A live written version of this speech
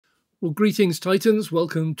Well, greetings, Titans.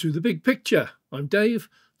 Welcome to the big picture. I'm Dave.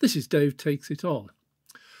 This is Dave Takes It On.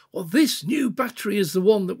 Well, this new battery is the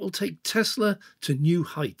one that will take Tesla to new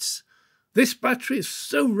heights. This battery is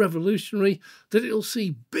so revolutionary that it'll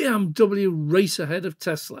see BMW race ahead of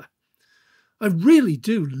Tesla. I really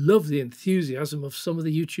do love the enthusiasm of some of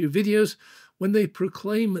the YouTube videos when they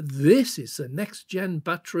proclaim this is the next-gen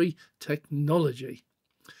battery technology.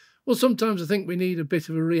 Well, sometimes I think we need a bit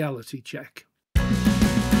of a reality check.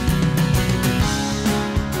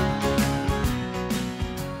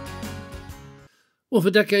 Well, for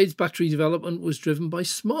decades, battery development was driven by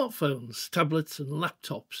smartphones, tablets and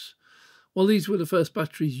laptops. While these were the first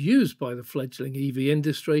batteries used by the fledgling EV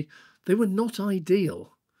industry, they were not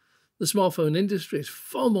ideal. The smartphone industry is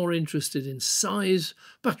far more interested in size.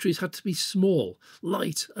 Batteries had to be small,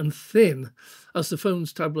 light and thin, as the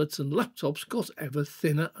phones, tablets and laptops got ever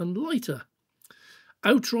thinner and lighter.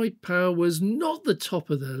 Outright power was not the top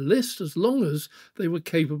of their list as long as they were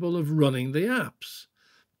capable of running the apps.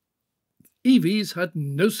 EVs had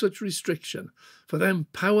no such restriction. For them,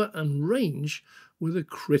 power and range were the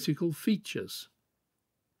critical features.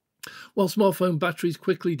 While smartphone batteries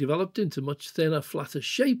quickly developed into much thinner, flatter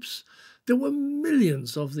shapes, there were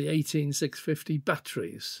millions of the 18650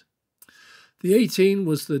 batteries. The 18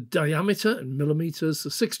 was the diameter in millimetres, the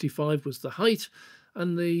 65 was the height,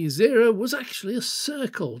 and the 0 was actually a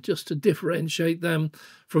circle, just to differentiate them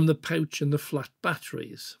from the pouch and the flat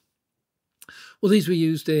batteries. Well, these were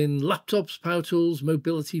used in laptops, power tools,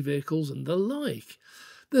 mobility vehicles and the like.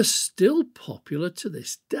 They're still popular to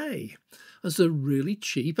this day, as they're really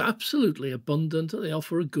cheap, absolutely abundant, and they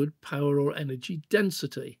offer a good power or energy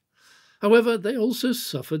density. However, they also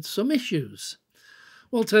suffered some issues.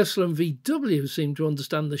 While Tesla and VW seem to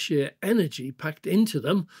understand the sheer energy packed into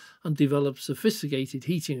them and develop sophisticated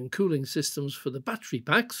heating and cooling systems for the battery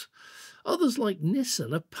packs, others like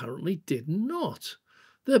Nissan apparently did not.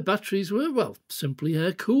 Their batteries were, well, simply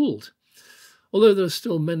air-cooled. Although there are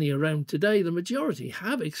still many around today, the majority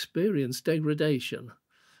have experienced degradation.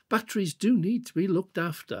 Batteries do need to be looked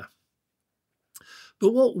after.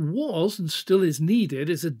 But what was and still is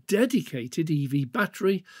needed is a dedicated EV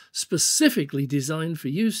battery specifically designed for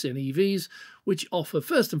use in EVs, which offer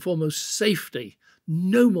first and foremost safety,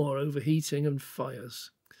 no more overheating and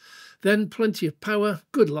fires. Then plenty of power,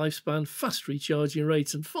 good lifespan, fast recharging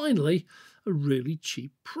rates, and finally, a really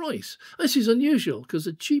cheap price. This is unusual because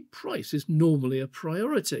a cheap price is normally a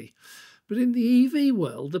priority. But in the EV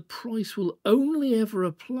world, the price will only ever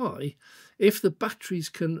apply if the batteries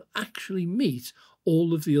can actually meet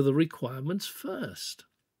all of the other requirements first.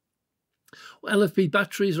 Well, LFP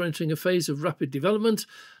batteries are entering a phase of rapid development,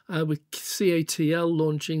 with CATL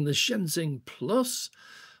launching the Shenzhen Plus.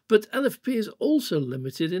 But LFP is also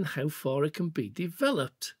limited in how far it can be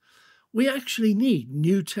developed. We actually need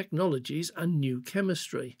new technologies and new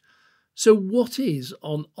chemistry. So what is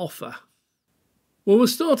on offer? Well, we'll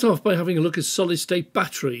start off by having a look at solid-state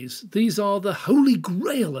batteries. These are the holy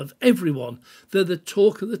grail of everyone. They're the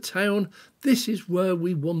talk of the town. This is where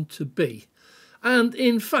we want to be. And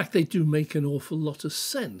in fact, they do make an awful lot of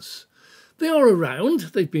sense. They are around.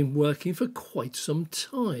 They've been working for quite some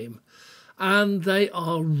time. And they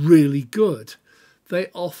are really good. They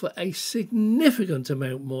offer a significant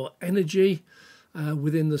amount more energy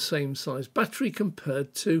within the same size battery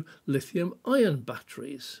compared to lithium-ion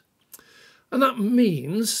batteries. And that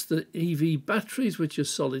means that EV batteries, which are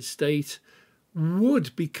solid state,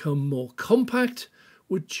 would become more compact,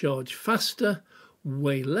 would charge faster,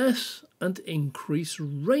 weigh less, and increase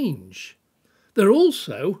range. They're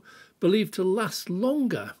also believed to last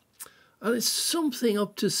longer, and it's something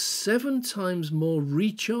up to 7 times more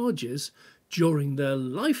recharges during their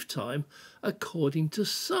lifetime, according to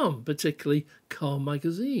some, particularly Car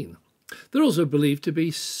Magazine. They're also believed to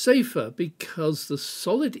be safer because the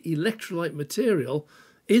solid electrolyte material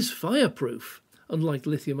is fireproof, unlike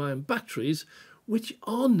lithium-ion batteries, which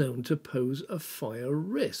are known to pose a fire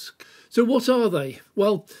risk. So what are they?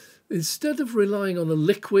 Well, instead of relying on a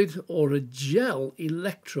liquid or a gel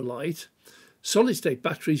electrolyte, solid-state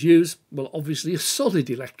batteries use, well, obviously a solid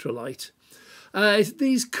electrolyte.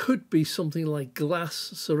 These could be something like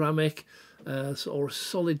glass, ceramic, or a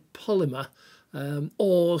solid polymer,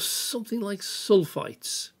 or something like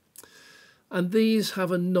sulfites. And these have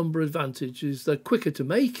a number of advantages. They're quicker to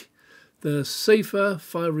make, they're safer,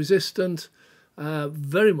 fire resistant,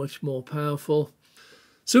 very much more powerful.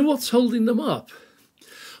 So what's holding them up?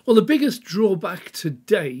 Well, the biggest drawback to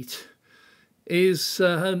date is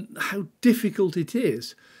how difficult it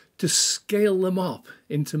is to scale them up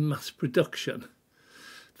into mass production.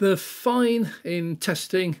 They're fine in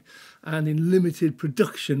testing and in limited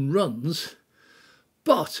production runs,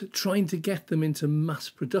 But trying to get them into mass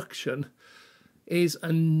production is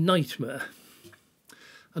a nightmare.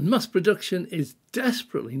 And mass production is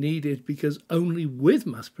desperately needed because only with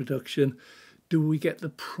mass production do we get the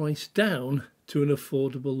price down to an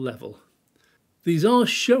affordable level. These are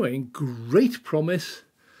showing great promise,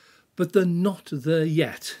 but they're not there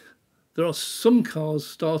yet. There are some cars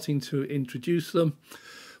starting to introduce them,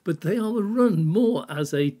 but they are run more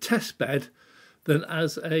as a test bed than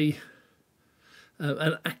as an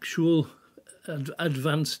actual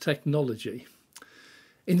advanced technology.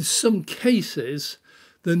 In some cases,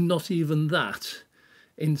 they're not even that.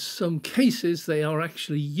 In some cases, they are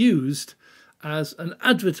actually used as an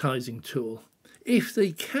advertising tool. If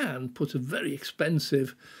they can put a very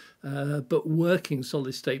expensive but working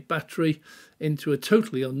solid-state battery into a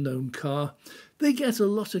totally unknown car, they get a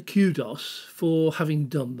lot of kudos for having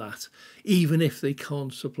done that, even if they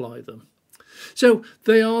can't supply them. So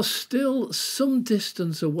they are still some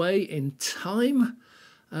distance away in time,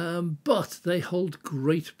 but they hold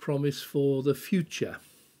great promise for the future.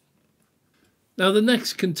 Now, the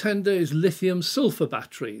next contender is lithium-sulfur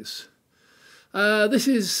batteries. This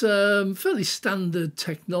is fairly standard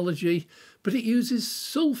technology, but it uses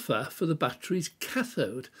sulfur for the battery's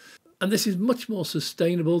cathode. And this is much more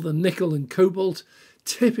sustainable than nickel and cobalt,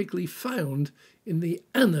 typically found in the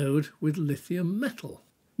anode with lithium metal.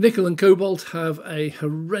 Nickel and cobalt have a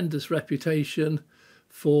horrendous reputation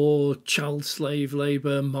for child slave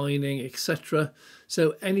labour, mining, etc.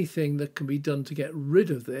 So anything that can be done to get rid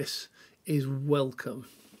of this is welcome.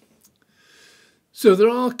 So there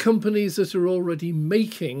are companies that are already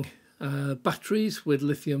making batteries with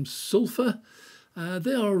lithium sulfur.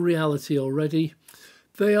 They are a reality already.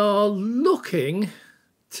 They are looking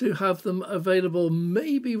to have them available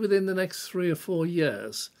maybe within the next 3 or 4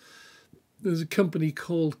 years. There's a company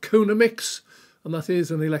called Konamix, and that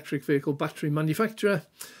is an electric vehicle battery manufacturer,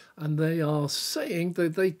 and they are saying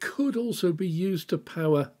that they could also be used to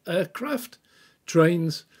power aircraft,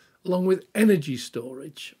 trains, along with energy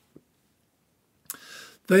storage.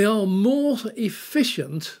 They are more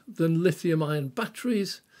efficient than lithium-ion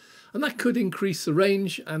batteries, and that could increase the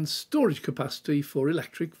range and storage capacity for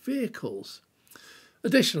electric vehicles.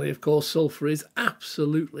 Additionally, of course, sulfur is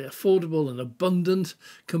absolutely affordable and abundant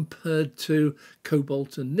compared to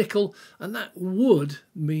cobalt and nickel, and that would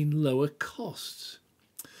mean lower costs.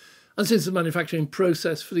 And since the manufacturing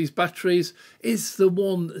process for these batteries is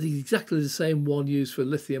exactly the same one used for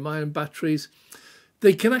lithium-ion batteries,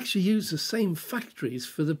 they can actually use the same factories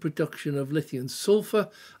for the production of lithium sulfur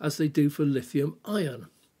as they do for lithium ion.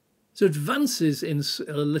 So advances in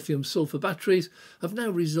lithium sulfur batteries have now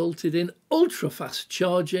resulted in ultra-fast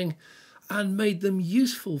charging and made them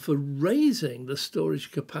useful for raising the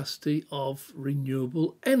storage capacity of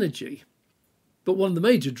renewable energy. But one of the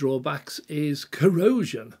major drawbacks is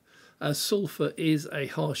corrosion, as sulfur is a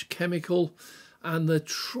harsh chemical, and they're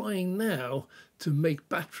trying now to make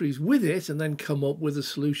batteries with it and then come up with a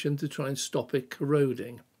solution to try and stop it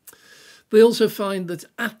corroding. They also find that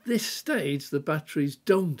at this stage the batteries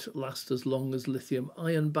don't last as long as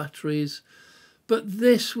lithium-ion batteries, but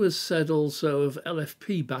this was said also of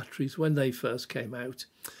LFP batteries when they first came out,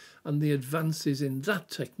 and the advances in that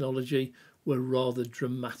technology were rather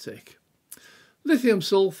dramatic. Lithium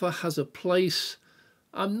sulfur has a place.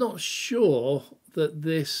 I'm not sure that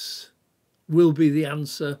this will be the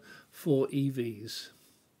answer for EVs.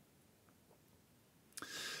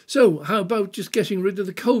 So how about just getting rid of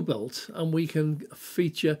the cobalt and we can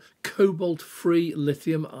feature cobalt-free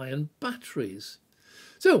lithium-ion batteries?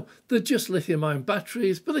 So they're just lithium-ion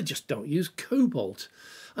batteries, but they just don't use cobalt.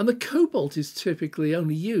 And the cobalt is typically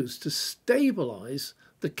only used to stabilise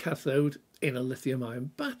the cathode in a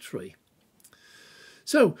lithium-ion battery.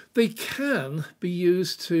 So they can be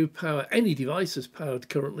used to power any devices powered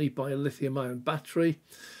currently by a lithium-ion battery.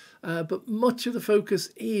 But much of the focus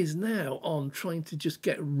is now on trying to just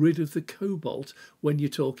get rid of the cobalt when you're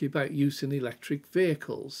talking about use in electric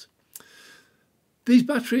vehicles. These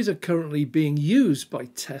batteries are currently being used by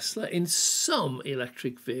Tesla in some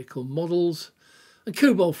electric vehicle models, and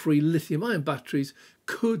cobalt-free lithium-ion batteries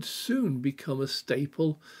could soon become a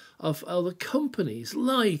staple of other companies,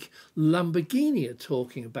 like Lamborghini are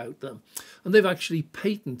talking about them. And they've actually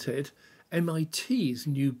patented MIT's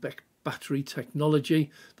new battery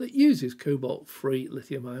technology that uses cobalt-free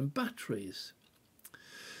lithium-ion batteries.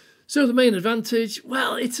 So the main advantage,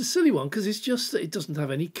 well, it's a silly one because it's just that it doesn't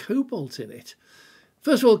have any cobalt in it.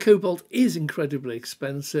 First of all, cobalt is incredibly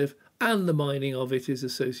expensive and the mining of it is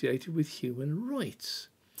associated with human rights.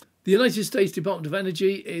 The United States Department of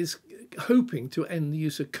Energy is hoping to end the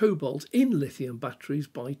use of cobalt in lithium batteries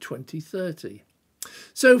by 2030.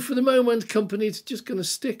 So for the moment, companies are just going to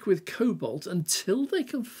stick with cobalt until they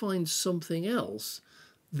can find something else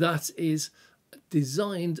that is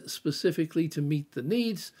designed specifically to meet the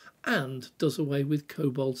needs and does away with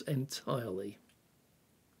cobalt entirely.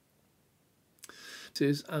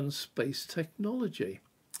 And space technology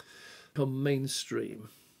become mainstream.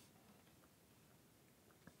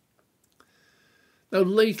 Now,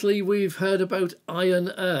 lately we've heard about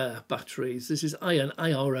iron-air batteries. This is iron,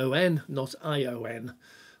 I-R-O-N, not I-O-N.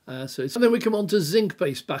 And then we come on to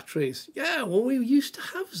zinc-based batteries. Yeah, well, we used to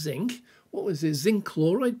have zinc. What was it? Zinc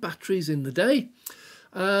chloride batteries in the day.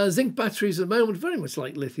 Zinc batteries at the moment, very much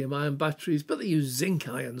like lithium-ion batteries, but they use zinc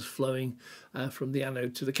ions flowing from the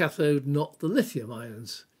anode to the cathode, not the lithium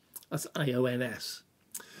ions. That's IONS.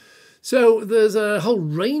 So there's a whole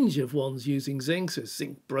range of ones using zinc. So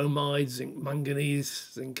zinc bromide, zinc manganese,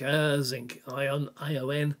 zinc air, zinc ion,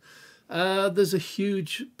 ION. There's a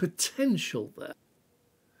huge potential there.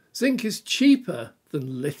 Zinc is cheaper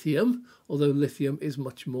than lithium, although lithium is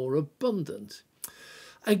much more abundant.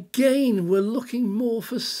 Again, we're looking more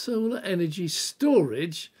for solar energy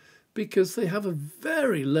storage because they have a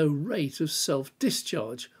very low rate of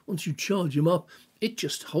self-discharge. Once you charge them up, it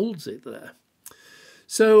just holds it there.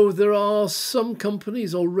 So there are some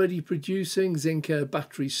companies already producing zinc air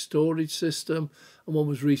battery storage system, and one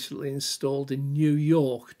was recently installed in New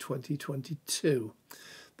York, 2022.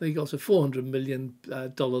 They got a $400 million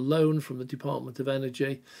loan from the Department of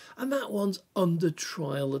Energy, and that one's under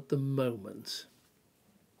trial at the moment.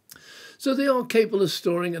 So they are capable of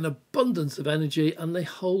storing an abundance of energy, and they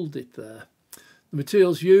hold it there. The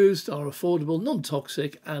materials used are affordable,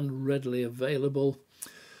 non-toxic, and readily available.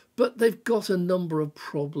 But they've got a number of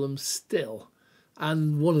problems still,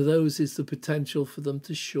 and one of those is the potential for them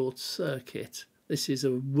to short circuit. This is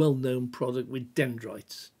a well-known product with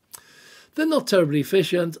dendrites. They're not terribly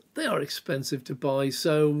efficient, they are expensive to buy,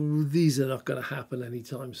 so these are not going to happen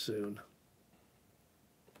anytime soon.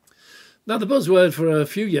 Now, the buzzword for a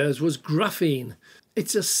few years was graphene.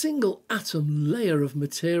 It's a single atom layer of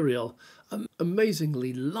material,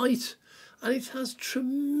 amazingly light, and it has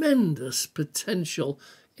tremendous potential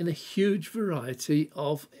in a huge variety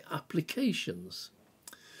of applications.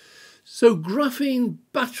 So graphene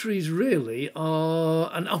batteries really are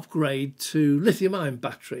an upgrade to lithium-ion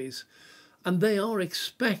batteries, and they are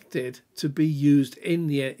expected to be used in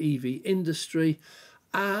the EV industry,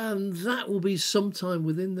 and that will be sometime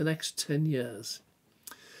within the next 10 years.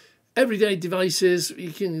 Everyday devices,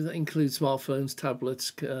 you can include smartphones,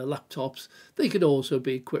 tablets, laptops. They could also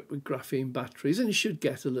be equipped with graphene batteries, and you should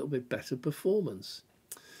get a little bit better performance.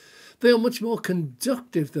 They are much more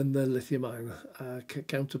conductive than their lithium-ion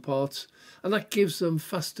counterparts, and that gives them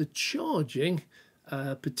faster charging,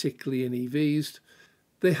 particularly in EVs.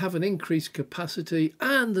 They have an increased capacity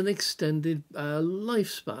and an extended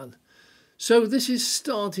lifespan. So this is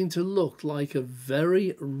starting to look like a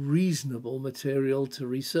very reasonable material to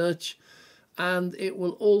research, and it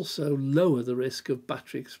will also lower the risk of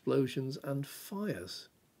battery explosions and fires.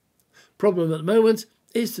 Problem at the moment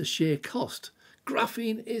is the sheer cost.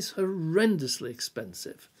 Graphene is horrendously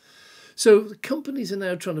expensive. So the companies are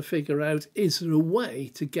now trying to figure out, is there a way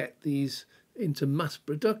to get these into mass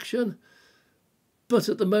production? But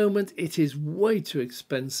at the moment, it is way too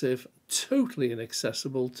expensive, totally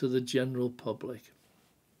inaccessible to the general public.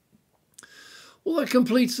 Well, that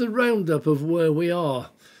completes the roundup of where we are.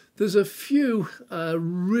 There's a few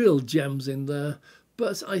real gems in there,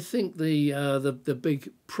 but I think the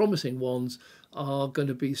big promising ones are going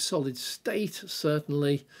to be solid state,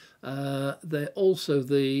 certainly. They're also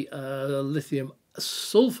the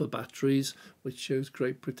lithium-sulfur batteries, which shows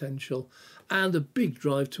great potential, and a big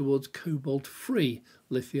drive towards cobalt-free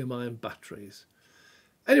lithium-ion batteries.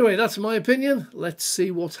 Anyway, that's my opinion. Let's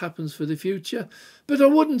see what happens for the future. But I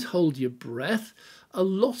wouldn't hold your breath. A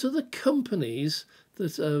lot of the companies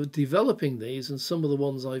that are developing these, and some of the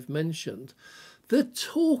ones I've mentioned, they're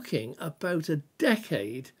talking about a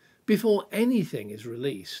decade before anything is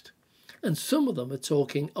released. And some of them are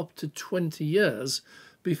talking up to 20 years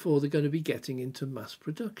before they're going to be getting into mass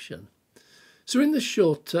production. So in the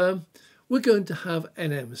short term, we're going to have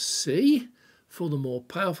NMC for the more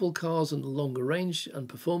powerful cars and the longer range and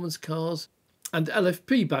performance cars, and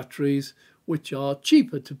LFP batteries, which are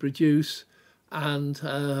cheaper to produce and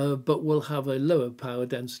but will have a lower power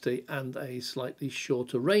density and a slightly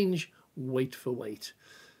shorter range, weight for weight.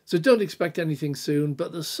 So don't expect anything soon,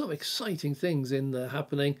 but there's some exciting things in there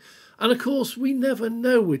happening. And of course, we never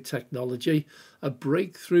know with technology. A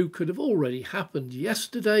breakthrough could have already happened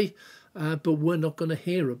yesterday, but we're not going to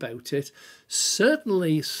hear about it.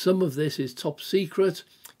 Certainly, some of this is top secret.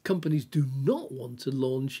 companies do not want to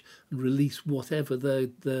launch and release whatever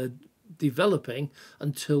they're developing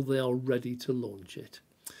until they are ready to launch it.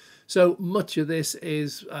 So much of this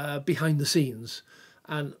is behind the scenes,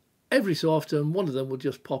 and every so often one of them will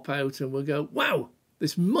just pop out and we'll go, wow,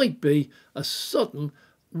 this might be a sudden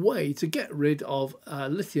way to get rid of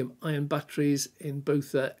lithium-ion batteries in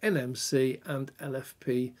both NMC and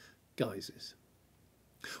LFP guises.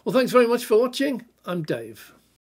 Well, thanks very much for watching. I'm Dave.